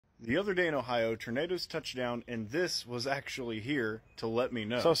The other day in Ohio, tornadoes touched down, and this was actually here to let me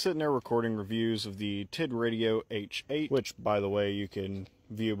know. So I was sitting there recording reviews of the TID Radio H8, which, by the way, you can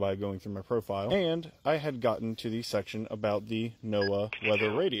view by going through my profile. And I had gotten to the section about the NOAA weather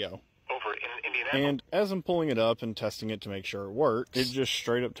radio. Over in Indianapolis. And as I'm pulling it up and testing it to make sure it works, it just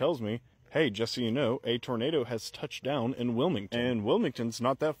straight up tells me, hey, just so you know, a tornado has touched down in Wilmington. And Wilmington's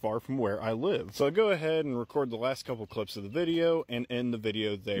not that far from where I live. So I go ahead and record the last couple clips of the video and end the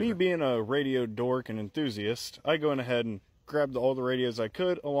video there. Me being a radio dork and enthusiast, I go ahead and grabbed all the radios I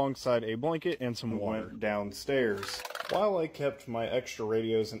could alongside a blanket and some water. Went downstairs. While I kept my extra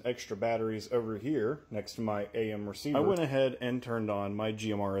radios and extra batteries over here next to my AM receiver, I went ahead and turned on my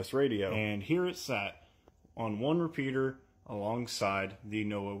GMRS radio. And here it sat on one repeater alongside the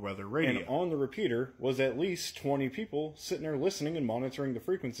NOAA weather radio. And on the repeater was at least 20 people sitting there listening and monitoring the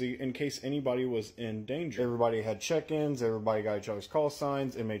frequency in case anybody was in danger. Everybody had check-ins, everybody got each other's call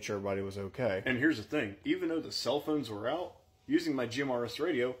signs, and made sure everybody was okay. And here's the thing, even though the cell phones were out, using my GMRS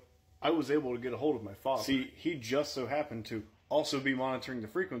radio, I was able to get a hold of my father. See, he just so happened to also be monitoring the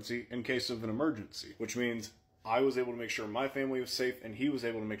frequency in case of an emergency, which means I was able to make sure my family was safe, and he was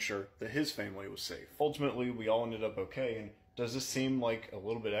able to make sure that his family was safe. Ultimately, we all ended up okay, and does this seem like a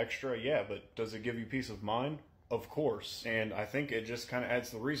little bit extra? Yeah, but does it give you peace of mind? Of course. And I think it just kind of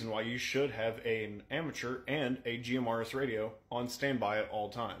adds the reason why you should have an amateur and a GMRS radio on standby at all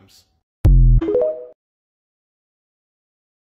times.